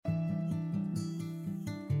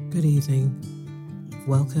Good evening.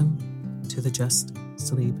 Welcome to the Just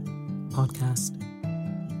Sleep podcast.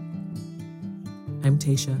 I'm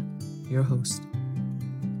Tasha, your host.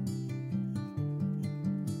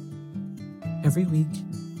 Every week,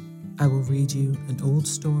 I will read you an old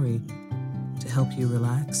story to help you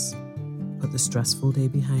relax, put the stressful day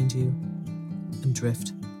behind you, and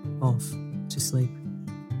drift off to sleep.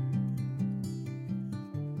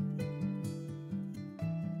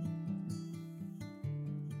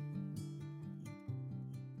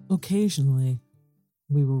 Occasionally,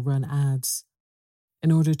 we will run ads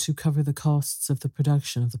in order to cover the costs of the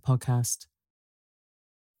production of the podcast.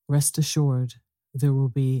 Rest assured, there will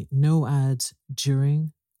be no ads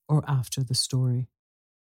during or after the story.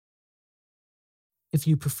 If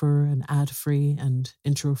you prefer an ad-free and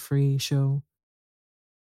intro-free show,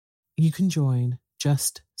 you can join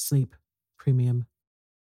Just Sleep Premium.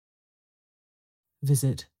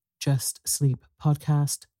 Visit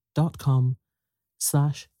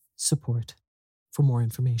justsleeppodcast.com/support for more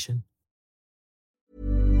information.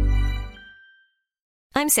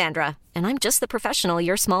 I'm Sandra, and I'm just the professional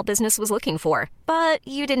your small business was looking for. But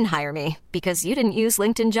you didn't hire me because you didn't use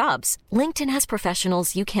LinkedIn Jobs. LinkedIn has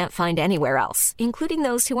professionals you can't find anywhere else, including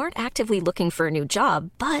those who aren't actively looking for a new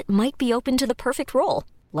job, but might be open to the perfect role,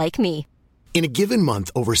 like me. In a given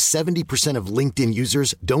month, over 70% of LinkedIn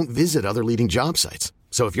users don't visit other leading job sites.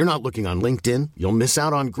 So if you're not looking on LinkedIn, you'll miss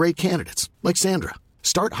out on great candidates like Sandra.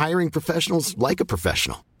 Start hiring professionals like a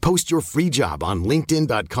professional. Post your free job on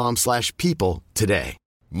linkedin.com/people today.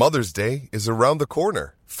 Mother's Day is around the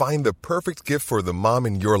corner. Find the perfect gift for the mom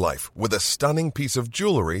in your life with a stunning piece of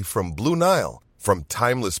jewelry from Blue Nile. From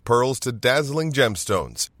timeless pearls to dazzling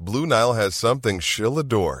gemstones, Blue Nile has something she'll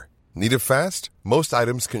adore. Need it fast? Most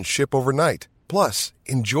items can ship overnight. Plus,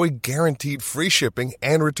 enjoy guaranteed free shipping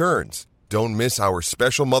and returns. Don't miss our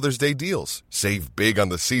special Mother's Day deals. Save big on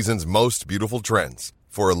the season's most beautiful trends.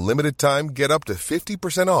 For a limited time, get up to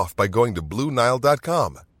 50% off by going to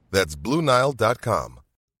BlueNile.com. That's BlueNile.com.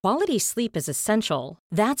 Quality sleep is essential.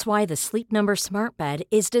 That's why the Sleep Number Smart Bed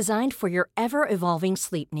is designed for your ever-evolving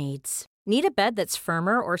sleep needs. Need a bed that's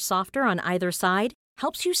firmer or softer on either side?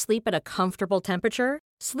 Helps you sleep at a comfortable temperature?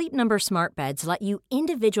 Sleep Number Smart Beds let you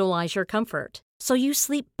individualize your comfort, so you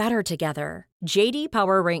sleep better together. J.D.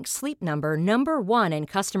 Power ranks Sleep Number number 1 in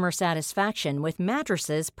customer satisfaction with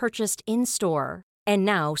mattresses purchased in-store. And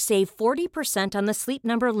now, save 40% on the Sleep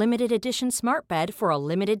Number Limited Edition Smart Bed for a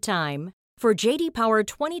limited time. For J.D. Power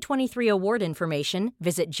 2023 award information,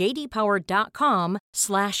 visit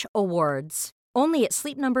jdpower.com/awards. Only at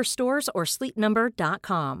Sleep Number stores or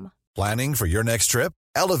sleepnumber.com. Planning for your next trip?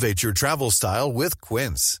 Elevate your travel style with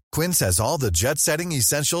Quince. Quince has all the jet-setting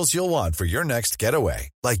essentials you'll want for your next getaway,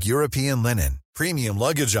 like European linen, premium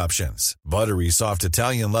luggage options, buttery soft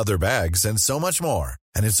Italian leather bags, and so much more.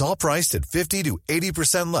 And it's all priced at 50 to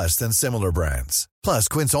 80% less than similar brands. Plus,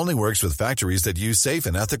 Quince only works with factories that use safe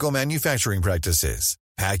and ethical manufacturing practices.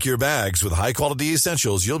 Pack your bags with high-quality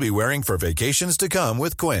essentials you'll be wearing for vacations to come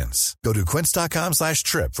with Quince. Go to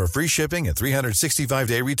quince.com/trip for free shipping and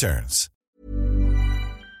 365-day returns.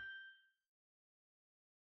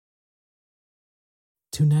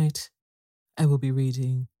 Tonight, I will be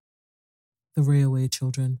reading The Railway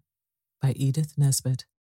Children by Edith Nesbit.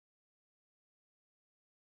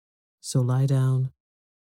 So lie down,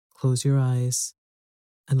 close your eyes,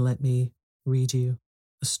 and let me read you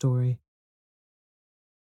a story.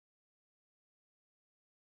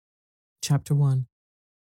 Chapter 1.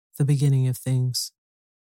 The Beginning of Things.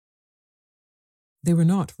 They were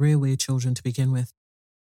not railway children to begin with.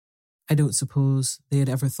 I don't suppose they had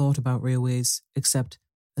ever thought about railways except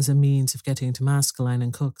as a means of getting to Maskelyne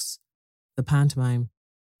and Cook's, the pantomime,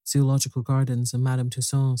 zoological gardens, and Madame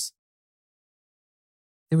Tussauds.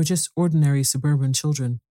 They were just ordinary suburban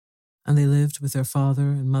children, and they lived with their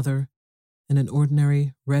father and mother in an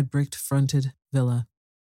ordinary red-bricked fronted villa,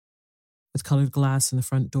 with coloured glass in the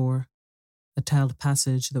front door, a tiled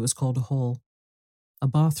passage that was called a hall, a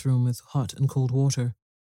bathroom with hot and cold water,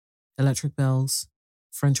 electric bells,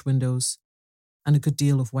 French windows, and a good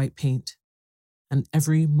deal of white paint, and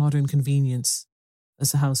every modern convenience,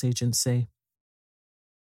 as the house agents say.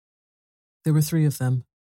 There were 3 of them.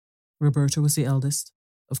 Roberta was the eldest.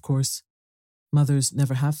 Of course, mothers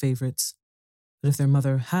never have favourites, but if their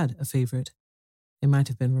mother had a favourite, it might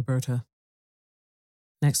have been Roberta.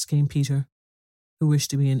 Next came Peter, who wished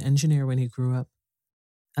to be an engineer when he grew up,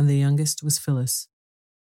 and the youngest was Phyllis,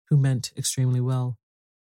 who meant extremely well.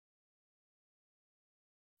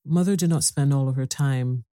 Mother did not spend all of her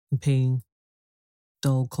time in paying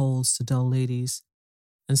dull calls to dull ladies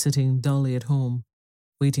and sitting dully at home,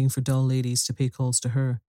 waiting for dull ladies to pay calls to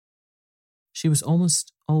her. She was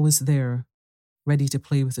almost always there, ready to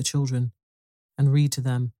play with the children and read to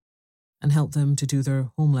them and help them to do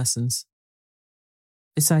their home lessons.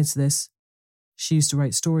 Besides this, she used to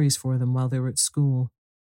write stories for them while they were at school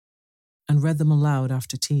and read them aloud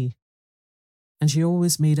after tea. And she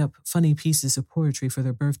always made up funny pieces of poetry for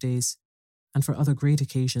their birthdays and for other great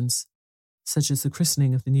occasions, such as the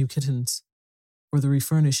christening of the new kittens, or the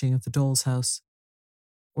refurnishing of the doll's house,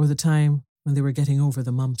 or the time when they were getting over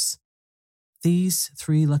the mumps. These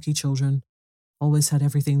 3 lucky children always had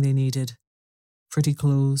everything they needed: pretty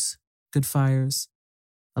clothes, good fires,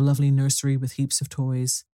 a lovely nursery with heaps of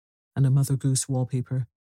toys, and a Mother Goose wallpaper.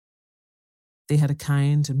 They had a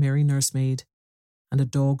kind and merry nursemaid, and a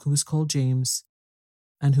dog who was called James,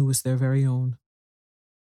 and who was their very own.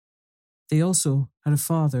 They also had a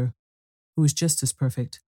father who was just as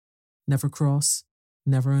perfect, never cross,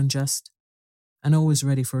 never unjust, and always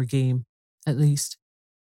ready for a game, at least.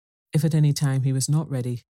 If at any time he was not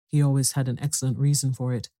ready, he always had an excellent reason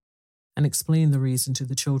for it, and explained the reason to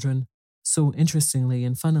the children so interestingly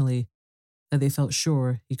and funnily that they felt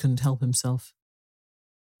sure he couldn't help himself.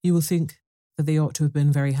 You will think that they ought to have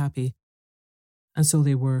been very happy, and so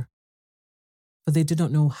they were. But they did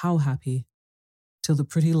not know how happy till the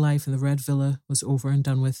pretty life in the red villa was over and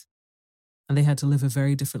done with, and they had to live a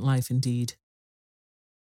very different life indeed.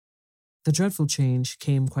 The dreadful change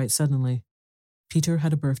came quite suddenly. Peter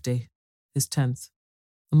had a birthday, his 10th.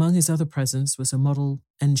 Among his other presents was a model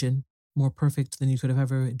engine, more perfect than you could have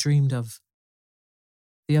ever dreamed of.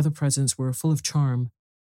 The other presents were full of charm,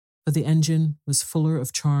 but the engine was fuller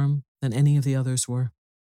of charm than any of the others were.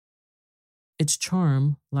 Its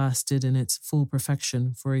charm lasted in its full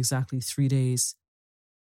perfection for exactly 3 days.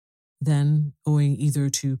 Then, owing either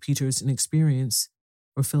to Peter's inexperience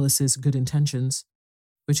or Phyllis's good intentions,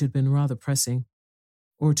 which had been rather pressing,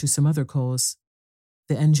 or to some other cause,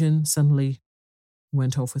 the engine suddenly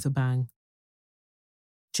went off with a bang.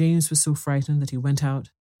 James was so frightened that he went out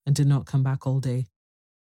and did not come back all day.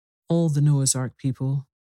 All the Noah's Ark people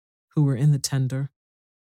who were in the tender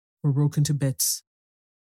were broken to bits,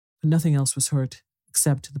 but nothing else was hurt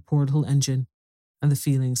except the poor little engine and the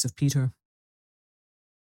feelings of Peter.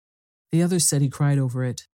 The others said he cried over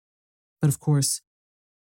it, but of course,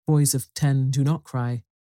 boys of 10 do not cry,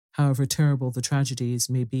 however terrible the tragedies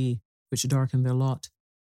may be which darken their lot.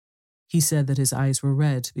 He said that his eyes were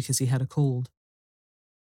red because he had a cold.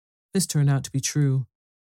 This turned out to be true,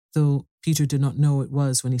 though Peter did not know it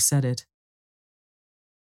was when he said it.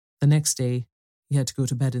 The next day, he had to go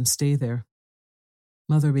to bed and stay there.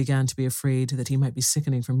 Mother began to be afraid that he might be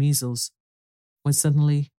sickening from measles, when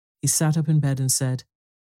suddenly he sat up in bed and said,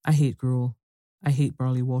 "I hate gruel. I hate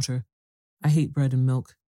barley water. I hate bread and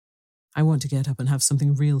milk. I want to get up and have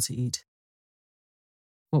something real to eat."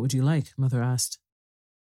 "What would you like?" Mother asked.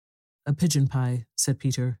 "A pigeon pie," said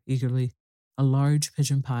Peter eagerly. "A large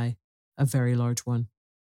pigeon pie, a very large one."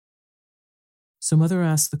 So Mother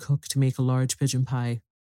asked the cook to make a large pigeon pie.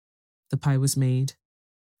 The pie was made,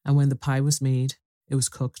 and when the pie was made, it was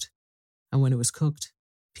cooked, and when it was cooked,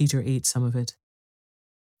 Peter ate some of it.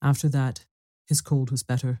 After that, his cold was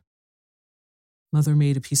better. Mother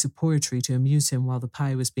made a piece of poetry to amuse him while the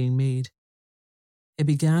pie was being made. It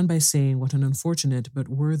began by saying what an unfortunate but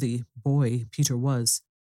worthy boy Peter was.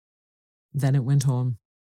 Then it went on.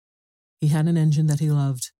 He had an engine that he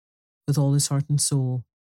loved with all his heart and soul,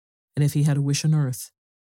 and if he had a wish on earth,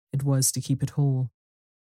 it was to keep it whole.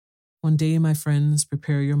 One day, my friends,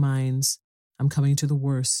 prepare your minds, I'm coming to the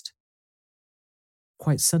worst.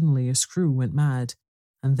 Quite suddenly, a screw went mad,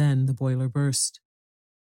 and then the boiler burst.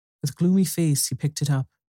 With gloomy face, he picked it up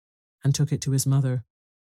and took it to his mother,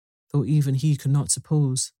 though even he could not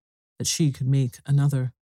suppose that she could make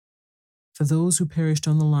another. For those who perished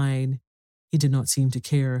on the line, he did not seem to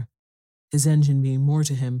care, his engine being more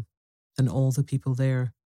to him than all the people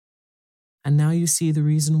there. And now you see the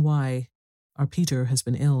reason why our Peter has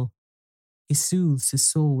been ill. He soothes his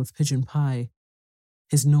soul with pigeon pie,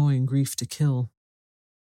 his gnawing grief to kill.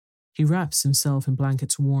 He wraps himself in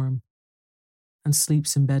blankets warm and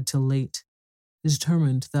sleeps in bed till late,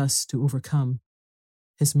 determined thus to overcome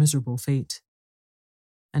his miserable fate.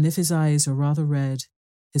 And if his eyes are rather red,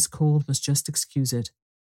 his cold must just excuse it.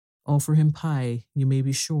 Offer him pie, you may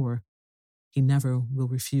be sure, he never will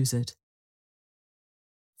refuse it.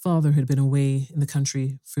 Father had been away in the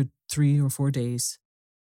country for 3 or 4 days.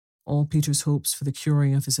 All Peter's hopes for the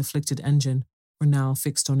curing of his afflicted engine were now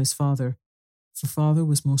fixed on his father, for father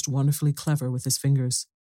was most wonderfully clever with his fingers.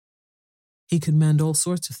 He could mend all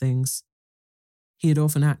sorts of things. He had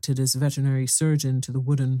often acted as veterinary surgeon to the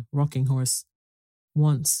wooden rocking horse.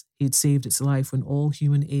 Once he had saved its life when all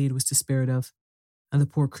human aid was despaired of, and the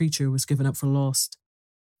poor creature was given up for lost.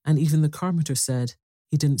 And even the carpenter said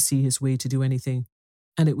he didn't see his way to do anything,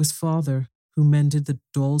 and it was father who mended the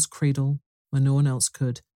doll's cradle when no one else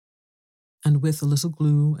could, and with a little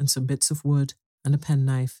glue and some bits of wood and a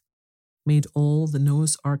penknife, made all the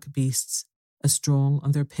Noah's Ark beasts as strong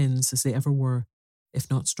on their pins as they ever were, if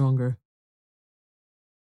not stronger.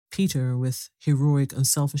 Peter, with heroic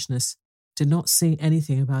unselfishness, did not say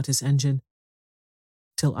anything about his engine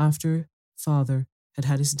till after father had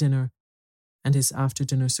had his dinner and his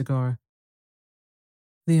after-dinner cigar.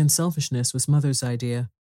 The unselfishness was mother's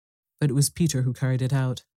idea, but it was Peter who carried it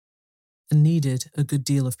out, and needed a good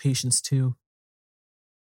deal of patience too.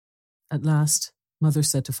 At last, mother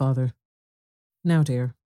said to father, "Now,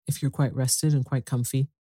 dear, if you're quite rested and quite comfy,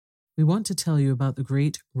 we want to tell you about the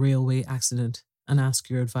great railway accident and ask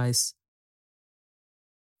your advice."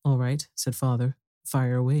 "All right," said father,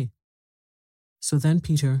 "fire away." So then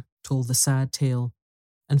Peter told the sad tale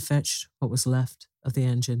and fetched what was left of the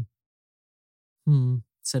engine.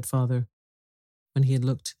 Said father, when he had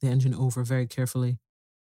looked the engine over very carefully.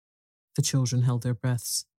 The children held their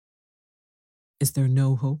breaths. "Is there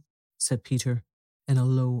no hope?" said Peter, in a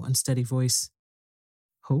low, unsteady voice.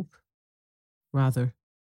 "Hope? Rather."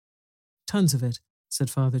 "Tons of it," said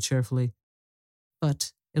father cheerfully.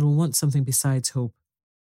 "But it'll want something besides hope.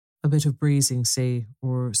 A bit of brazing, say,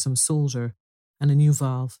 or some solder, and a new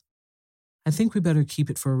valve. I think we better keep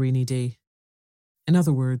it for a rainy day. In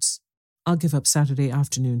other words, I'll give up Saturday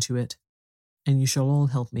afternoon to it, and you shall all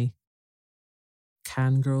help me."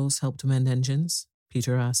 "Can girls help to mend engines?"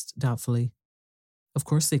 Peter asked doubtfully. "Of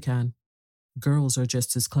course they can. Girls are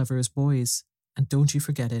just as clever as boys, and don't you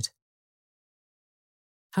forget it."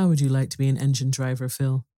 "How would you like to be an engine driver,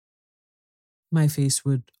 Phil?" "My face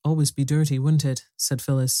would always be dirty, wouldn't it?" said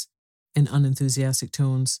Phyllis, in unenthusiastic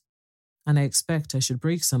tones. "And I expect I should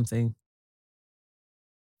break something."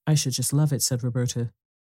 "I should just love it," said Roberta.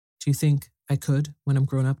 "Do you think I could when I'm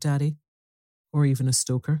grown up, Daddy? Or even a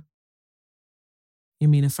stoker?" "You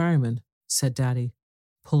mean a fireman?" said Daddy,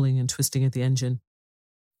 pulling and twisting at the engine.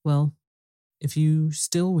 "Well, if you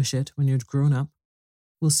still wish it when you're grown up,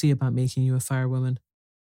 we'll see about making you a firewoman.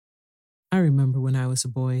 I remember when I was a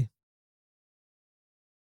boy."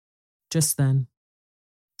 Just then,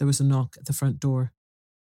 there was a knock at the front door.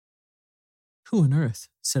 "Who on earth?"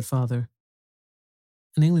 said father.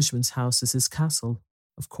 "An Englishman's house is his castle,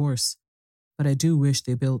 of course, but I do wish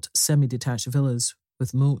they built semi-detached villas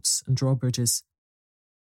with moats and drawbridges."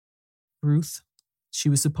 Ruth, she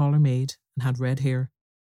was the parlour maid and had red hair,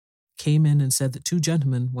 came in and said that 2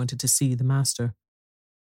 gentlemen wanted to see the master.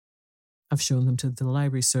 "I've shown them to the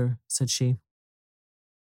library, sir," said she.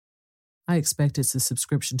 "I expect it's a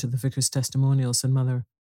subscription to the Vicar's Testimonial," said mother,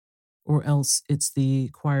 "or else it's the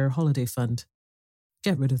choir holiday fund.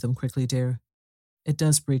 Get rid of them quickly, dear. It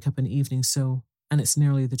does break up an evening so, and it's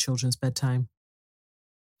nearly the children's bedtime."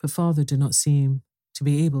 But father did not seem to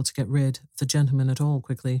be able to get rid of the gentleman at all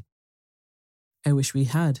quickly. "I wish we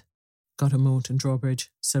had got a moat and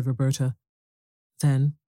drawbridge," said Roberta.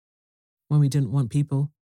 "Then, when we didn't want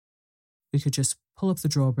people, we could just pull up the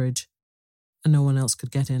drawbridge and no one else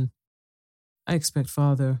could get in. I expect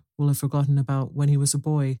father will have forgotten about when he was a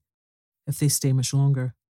boy if they stay much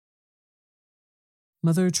longer."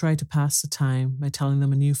 Mother tried to pass the time by telling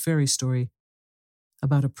them a new fairy story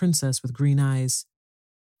about a princess with green eyes,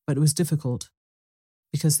 but it was difficult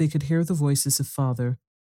because they could hear the voices of father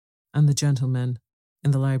and the gentlemen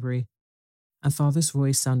in the library, and father's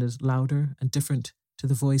voice sounded louder and different to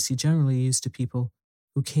the voice he generally used to people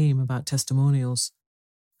who came about testimonials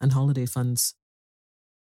and holiday funds.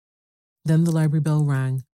 Then the library bell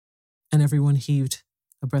rang, and everyone heaved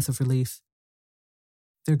a breath of relief.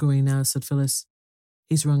 "They're going now," said Phyllis.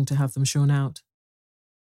 "He's rung to have them shown out."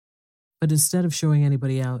 But instead of showing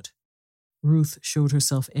anybody out, Ruth showed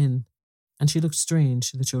herself in, and she looked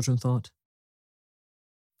strange, the children thought.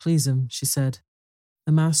 "Please him," she said.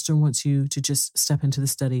 "The master wants you to just step into the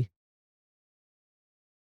study.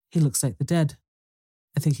 He looks like the dead.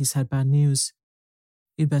 I think he's had bad news.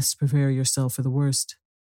 You'd best prepare yourself for the worst.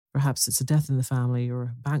 Perhaps it's a death in the family, or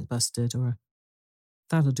a bank busted, or—"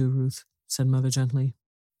 "That'll do, Ruth," said mother gently.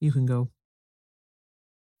 "You can go."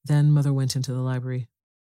 Then mother went into the library.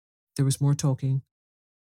 There was more talking.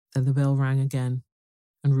 Then the bell rang again,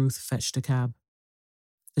 and Ruth fetched a cab.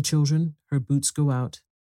 The children heard boots go out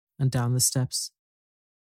and down the steps.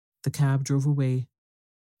 The cab drove away,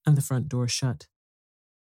 and the front door shut.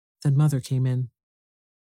 Then mother came in.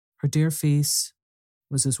 Her dear face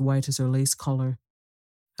was as white as her lace collar,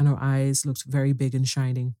 and her eyes looked very big and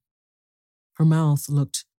shining. Her mouth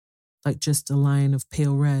looked like just a line of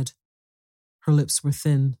pale red. Her lips were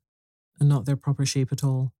thin and not their proper shape at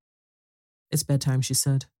all. It's bedtime, she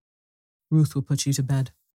said. Ruth will put you to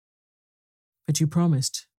bed. But you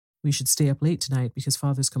promised we should stay up late tonight because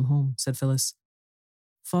Father's come home, said Phyllis.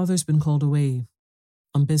 Father's been called away.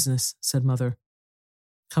 On business, said Mother.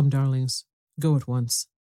 Come, darlings, go at once.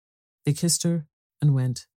 They kissed her and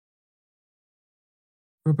went.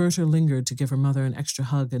 Roberta lingered to give her mother an extra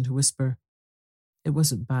hug and to whisper, It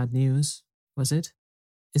wasn't bad news, was it?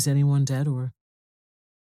 Is anyone dead or?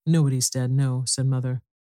 Nobody's dead, no, said Mother.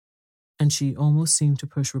 And she almost seemed to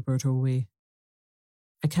push Roberta away.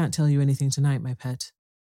 I can't tell you anything tonight, my pet.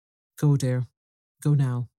 Go, dear. Go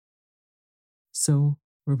now. So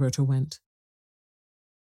Roberta went.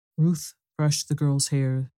 Ruth brushed the girls'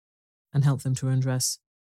 hair and helped them to undress.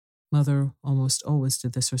 Mother almost always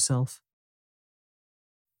did this herself.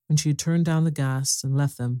 When she had turned down the gas and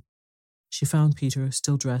left them, she found Peter,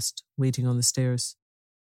 still dressed, waiting on the stairs.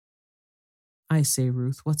 I say,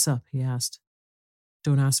 Ruth, what's up? He asked.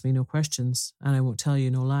 Don't ask me no questions, and I won't tell you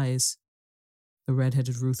no lies, the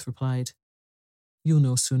red-headed Ruth replied. You'll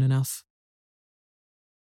know soon enough.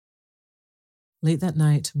 Late that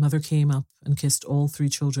night, Mother came up and kissed all 3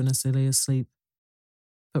 children as they lay asleep.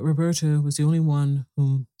 But Roberta was the only one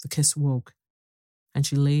whom the kiss woke, and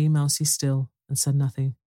she lay mousy still and said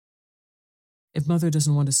nothing. If Mother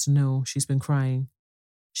doesn't want us to know she's been crying,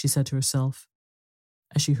 she said to herself,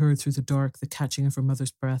 as she heard through the dark the catching of her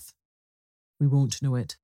mother's breath. We won't know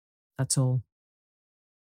it. That's all.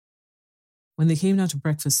 When they came down to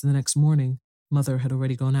breakfast the next morning, Mother had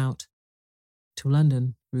already gone out. To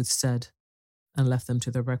London, Ruth said, and left them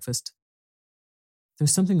to their breakfast.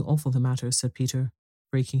 There's something awful the matter, said Peter,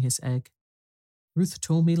 breaking his egg. Ruth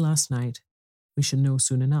told me last night we should know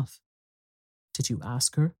soon enough. Did you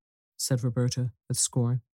ask her? Said Roberta with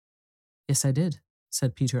scorn. Yes, I did,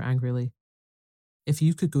 said Peter angrily. If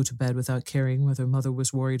you could go to bed without caring whether Mother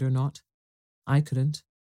was worried or not, I couldn't.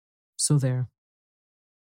 So there.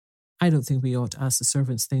 I don't think we ought to ask the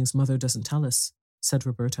servants things Mother doesn't tell us, said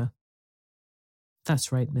Roberta.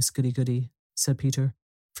 That's right, Miss Goody-Goody, said Peter.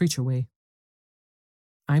 Preach away.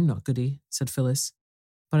 I'm not goody, said Phyllis,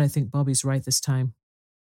 but I think Bobby's right this time.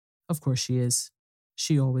 Of course she is.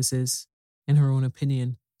 She always is, in her own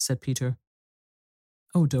opinion, said Peter.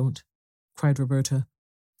 Oh, don't, cried Roberta,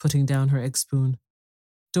 putting down her egg spoon.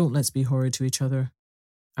 Don't let's be horrid to each other.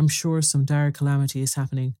 I'm sure some dire calamity is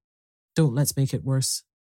happening. Don't let's make it worse.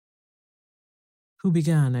 Who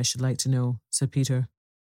began, I should like to know, said Peter.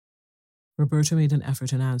 Roberta made an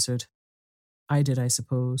effort and answered. I did, I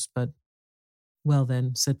suppose, but... Well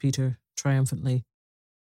then, said Peter, triumphantly.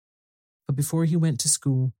 But before he went to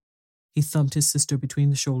school, he thumped his sister between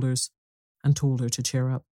the shoulders and told her to cheer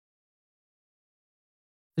up.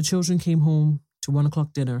 The children came home to 1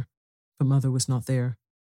 o'clock dinner, but Mother was not there,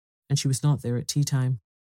 and she was not there at tea time.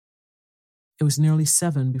 It was nearly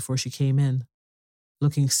 7 before she came in,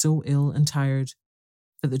 looking so ill and tired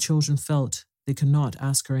that the children felt they could not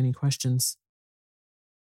ask her any questions.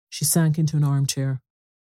 She sank into an armchair.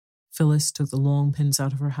 Phyllis took the long pins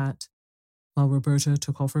out of her hat, while Roberta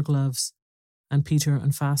took off her gloves, and Peter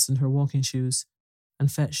unfastened her walking shoes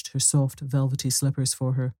and fetched her soft, velvety slippers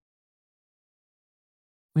for her.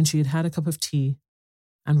 When she had had a cup of tea,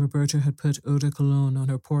 and Roberta had put eau de cologne on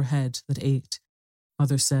her poor head that ached,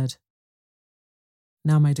 Mother said,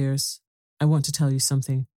 Now, my dears, I want to tell you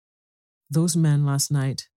something. Those men last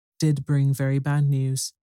night did bring very bad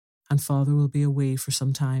news, and Father will be away for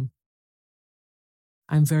some time.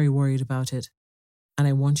 I'm very worried about it, and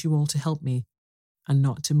I want you all to help me, and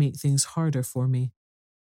not to make things harder for me.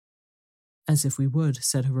 As if we would,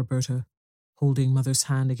 said Roberta, holding Mother's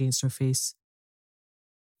hand against her face.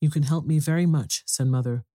 You can help me very much, said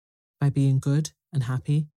Mother, by being good and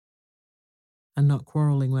happy, and not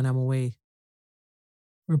quarrelling when I'm away.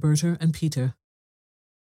 Roberta and Peter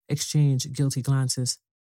exchanged guilty glances,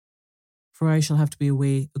 for I shall have to be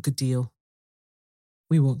away a good deal.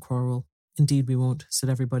 We won't quarrel, indeed we won't, said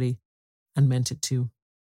everybody, and meant it too.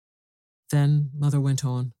 Then Mother went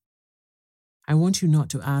on. I want you not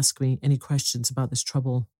to ask me any questions about this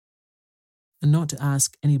trouble, and not to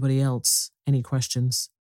ask anybody else any questions.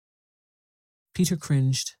 Peter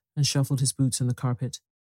cringed and shuffled his boots on the carpet.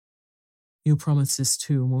 You'll promise this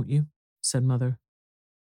too, won't you? Said Mother.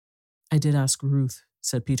 I did ask Ruth,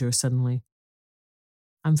 said Peter suddenly.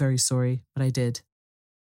 I'm very sorry, but I did.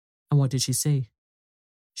 And what did she say?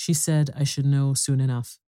 She said I should know soon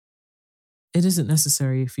enough. It isn't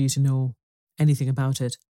necessary for you to know anything about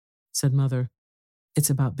it, said Mother. It's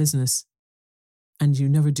about business. And you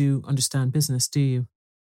never do understand business, do you?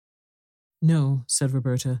 No, said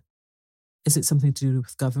Roberta. Is it something to do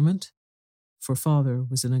with government? For Father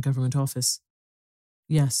was in a government office.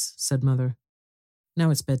 Yes, said Mother. Now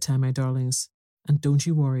it's bedtime, my darlings, and don't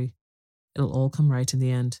you worry. It'll all come right in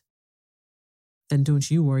the end. Then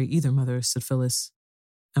don't you worry either, Mother, said Phyllis,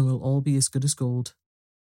 and we'll all be as good as gold.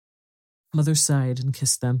 Mother sighed and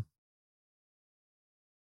kissed them.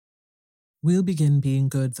 We'll begin being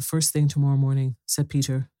good the first thing tomorrow morning, said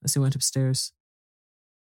Peter as they went upstairs.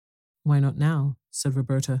 Why not now, said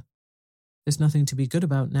Roberta. There's nothing to be good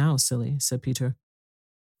about now, silly, said Peter.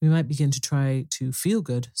 We might begin to try to feel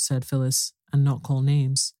good, said Phyllis, and not call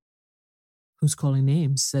names. Who's calling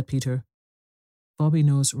names, said Peter. Bobby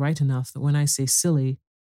knows right enough that when I say silly,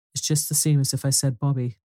 it's just the same as if I said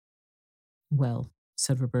Bobby. Well,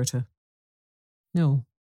 said Roberta. No,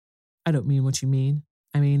 I don't mean what you mean.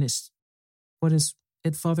 I mean, it's, what is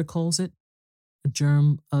it Father calls it? A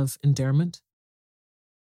germ of endearment?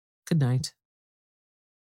 Good night.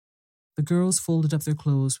 The girls folded up their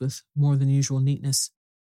clothes with more than usual neatness,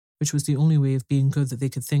 which was the only way of being good that they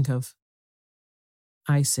could think of.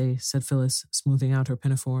 I say, said Phyllis, smoothing out her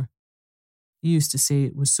pinafore. You used to say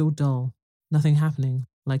it was so dull, nothing happening,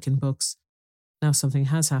 like in books. Now something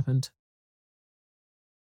has happened.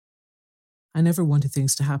 I never wanted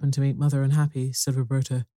things to happen to make Mother unhappy, said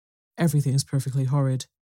Roberta. Everything is perfectly horrid.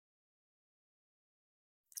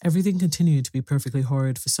 Everything continued to be perfectly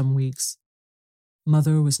horrid for some weeks.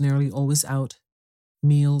 Mother was nearly always out.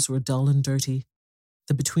 Meals were dull and dirty.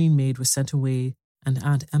 The between maid was sent away, and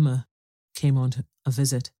Aunt Emma came on a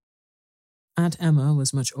visit. Aunt Emma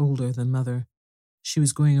was much older than Mother. She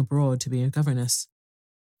was going abroad to be a governess.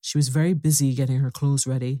 She was very busy getting her clothes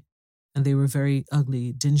ready, and they were very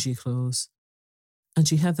ugly, dingy clothes. And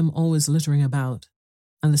she had them always littering about,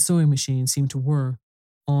 and the sewing machine seemed to whir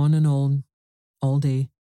on and on all day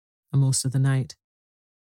and most of the night.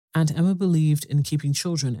 Aunt Emma believed in keeping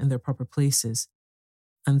children in their proper places,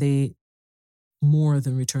 and they more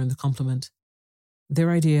than returned the compliment. Their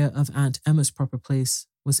idea of Aunt Emma's proper place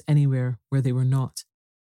was anywhere where they were not,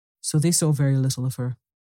 so they saw very little of her.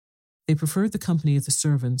 They preferred the company of the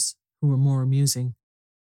servants, who were more amusing.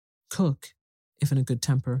 Cook, if in a good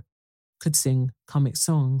temper, could sing comic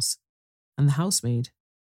songs, and the housemaid,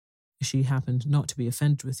 if she happened not to be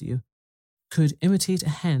offended with you, could imitate a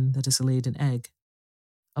hen that has laid an egg,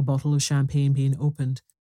 a bottle of champagne being opened,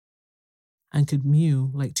 and could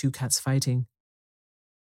mew like two cats fighting.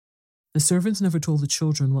 The servants never told the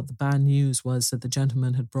children what the bad news was that the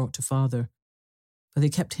gentleman had brought to Father, but they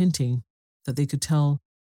kept hinting that they could tell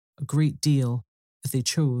a great deal if they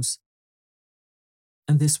chose,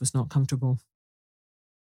 and this was not comfortable.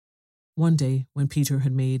 One day, when Peter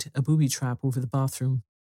had made a booby trap over the bathroom,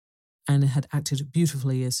 and had acted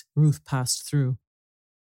beautifully as Ruth passed through,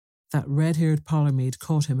 that red-haired parlour-maid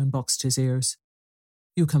caught him and boxed his ears.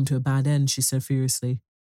 "You come to a bad end," she said furiously.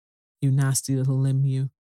 "You nasty little limb, you.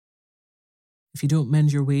 If you don't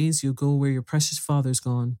mend your ways, you'll go where your precious father's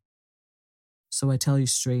gone. So I tell you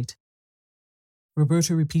straight."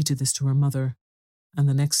 Roberta repeated this to her mother, and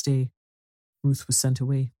the next day, Ruth was sent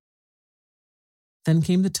away. Then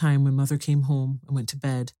came the time when Mother came home and went to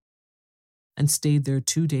bed, and stayed there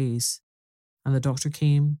 2 days, and the doctor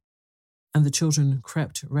came, and the children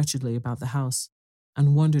crept wretchedly about the house,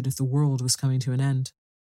 and wondered if the world was coming to an end.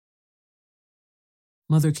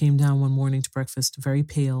 Mother came down one morning to breakfast very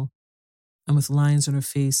pale, and with lines on her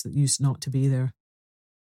face that used not to be there,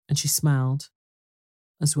 and she smiled,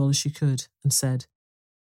 as well as she could, and said,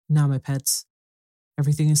 "Now, my pets,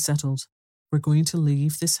 everything is settled. We're going to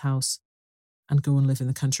leave this house and go and live in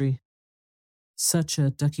the country. Such a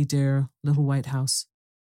ducky-dare little white house.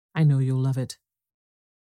 I know you'll love it."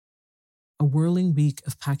 A whirling week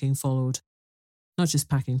of packing followed, not just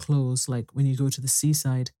packing clothes like when you go to the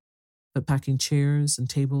seaside, but packing chairs and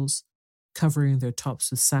tables, covering their tops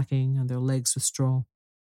with sacking and their legs with straw.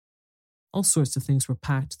 All sorts of things were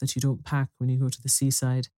packed that you don't pack when you go to the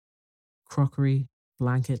seaside. Crockery,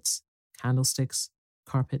 blankets, candlesticks,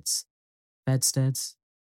 carpets, bedsteads,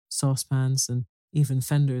 saucepans, and even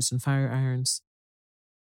fenders and fire irons.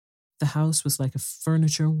 The house was like a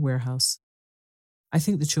furniture warehouse. I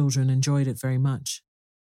think the children enjoyed it very much.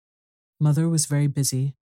 Mother was very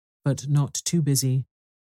busy, but not too busy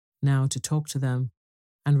now to talk to them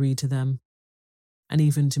and read to them, and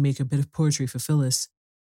even to make a bit of poetry for Phyllis,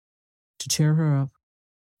 to cheer her up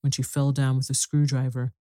when she fell down with a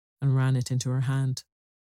screwdriver and ran it into her hand.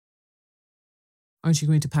 "Aren't you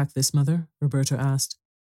going to pack this, Mother?" Roberta asked,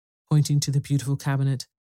 pointing to the beautiful cabinet,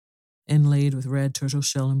 inlaid with red turtle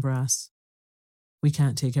shell and brass. "We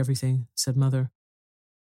can't take everything," said Mother.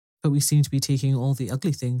 "But we seem to be taking all the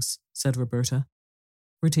ugly things," said Roberta.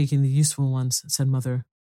 "We're taking the useful ones," said Mother.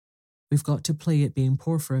 "We've got to play at being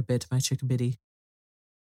poor for a bit, my chickabiddy."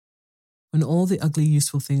 When all the ugly,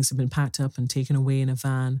 useful things had been packed up and taken away in a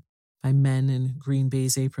van by men in green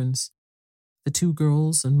baize aprons, the two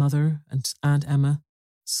girls and Mother and Aunt Emma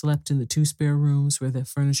slept in the 2 spare rooms where the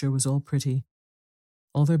furniture was all pretty.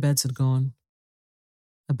 All their beds had gone.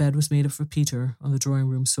 A bed was made up for Peter on the drawing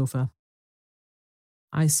room sofa.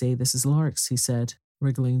 "I say this is larks," he said,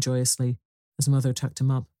 wriggling joyously as Mother tucked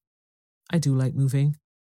him up. "I do like moving.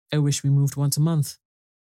 I wish we moved once a month."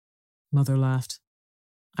 Mother laughed.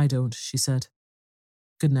 "I don't," she said.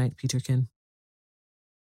 "Good night, Peterkin."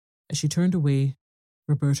 As she turned away,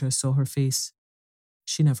 Roberta saw her face.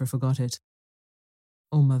 She never forgot it.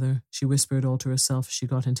 "Oh, Mother," she whispered all to herself as she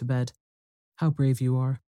got into bed. "How brave you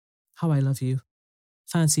are. How I love you.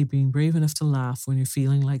 Fancy being brave enough to laugh when you're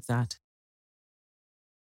feeling like that."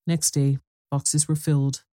 Next day, boxes were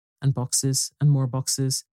filled, and boxes, and more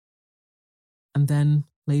boxes. And then,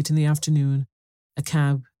 late in the afternoon, a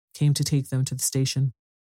cab came to take them to the station.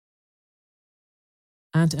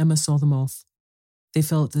 Aunt Emma saw them off. They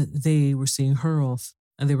felt that they were seeing her off,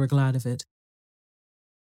 and they were glad of it.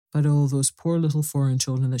 "But oh, those poor little foreign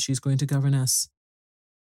children that she's going to governess,"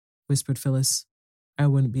 whispered Phyllis. "I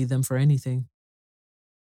wouldn't be them for anything."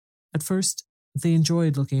 At first, they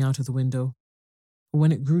enjoyed looking out of the window, but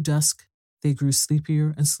when it grew dusk, they grew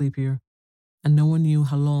sleepier and sleepier, and no one knew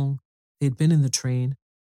how long they had been in the train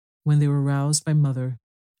when they were roused by Mother,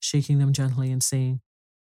 shaking them gently and saying,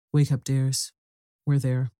 "Wake up, dears. We're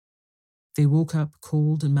there." They woke up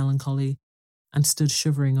cold and melancholy and stood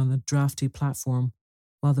shivering on the draughty platform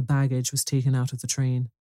while the baggage was taken out of the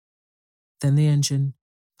train. Then the engine,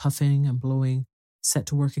 puffing and blowing, set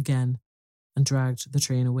to work again and dragged the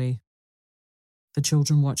train away. The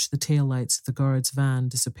children watched the tail lights of the guard's van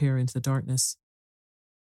disappear into the darkness.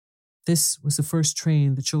 This was the first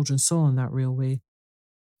train the children saw on that railway,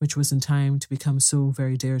 which was in time to become so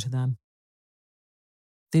very dear to them.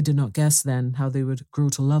 They did not guess then how they would grow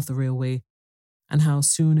to love the railway, and how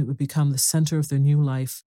soon it would become the centre of their new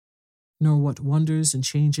life, nor what wonders and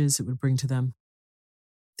changes it would bring to them.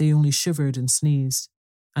 They only shivered and sneezed,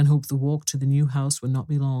 and hoped the walk to the new house would not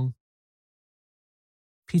be long.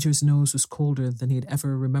 Peter's nose was colder than he had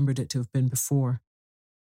ever remembered it to have been before.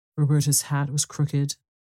 Roberta's hat was crooked,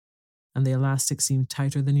 and the elastic seemed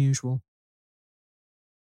tighter than usual.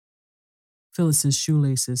 Phyllis's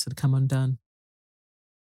shoelaces had come undone.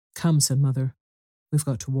 "Come," said Mother. "We've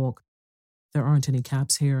got to walk. There aren't any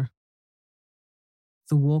cabs here."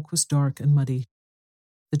 The walk was dark and muddy.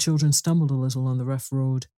 The children stumbled a little on the rough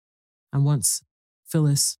road, and once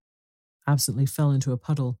Phyllis absently fell into a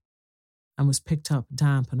puddle and was picked up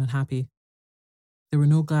damp and unhappy. There were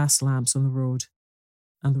no gas lamps on the road,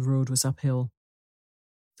 and the road was uphill.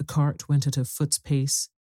 The cart went at a foot's pace,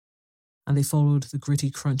 and they followed the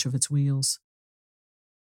gritty crunch of its wheels.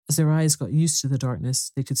 As their eyes got used to the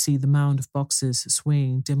darkness, they could see the mound of boxes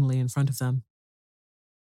swaying dimly in front of them.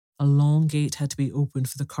 A long gate had to be opened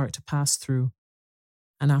for the cart to pass through,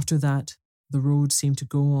 and after that, the road seemed to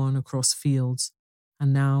go on across fields,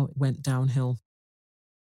 and now it went downhill.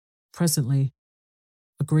 Presently,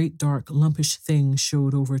 a great dark lumpish thing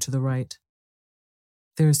showed over to the right.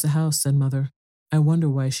 "There's the house," said Mother. "I wonder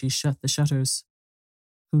why she shut the shutters."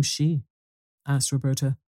 "Who's she?" asked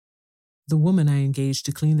Roberta. "The woman I engaged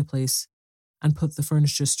to clean the place and put the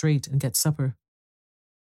furniture straight and get supper."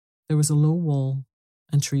 There was a low wall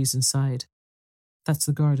and trees inside. "That's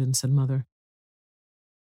the garden," said Mother.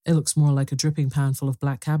 "It looks more like a dripping pan full of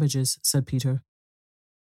black cabbages," said Peter.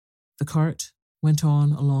 The cart went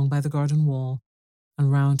on along by the garden wall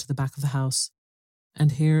and round to the back of the house,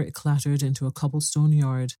 and here it clattered into a cobblestone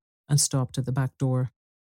yard and stopped at the back door.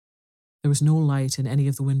 There was no light in any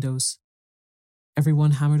of the windows.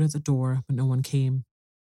 Everyone hammered at the door, but no one came.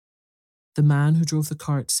 The man who drove the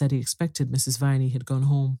cart said he expected Mrs. Viney had gone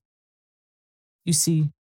home. "You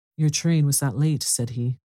see, your train was that late," said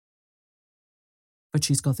he. "But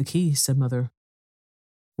she's got the key," said Mother.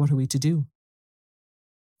 "What are we to do?"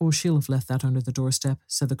 "Oh, she'll have left that under the doorstep,"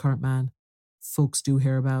 said the cartman. "Folks do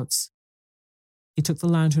hereabouts." He took the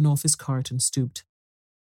lantern off his cart and stooped.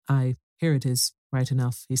 "Aye, here it is, right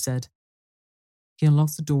enough," he said. He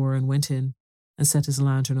unlocked the door and went in and set his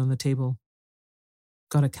lantern on the table.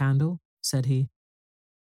 "Got a candle?" said he.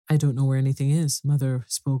 "I don't know where anything is," Mother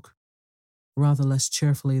spoke, rather less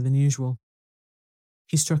cheerfully than usual.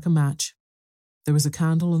 He struck a match. There was a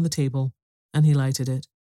candle on the table, and he lighted it.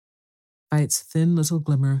 By its thin little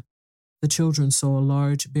glimmer, the children saw a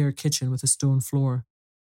large bare kitchen with a stone floor.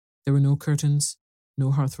 There were no curtains,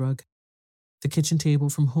 no hearthrug. The kitchen table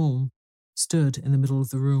from home stood in the middle of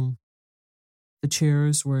the room. The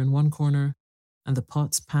chairs were in one corner, and the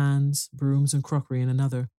pots, pans, brooms, and crockery in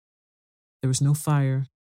another. There was no fire,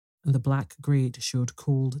 and the black grate showed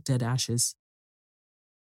cold, dead ashes.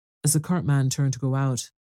 As the cartman turned to go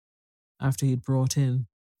out, after he had brought in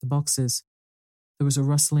the boxes, there was a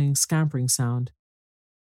rustling, scampering sound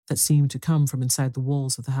that seemed to come from inside the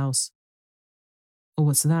walls of the house. "Oh,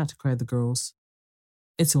 what's that?" cried the girls.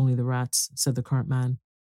 "It's only the rats," said the cartman,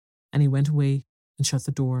 and he went away and shut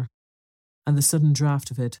the door, and the sudden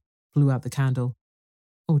draught of it blew out the candle.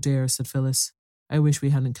 "Oh dear," said Phyllis, "I wish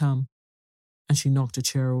we hadn't come," and she knocked a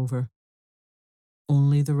chair over.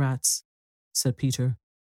 "Only the rats," said Peter,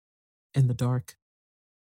 in the dark.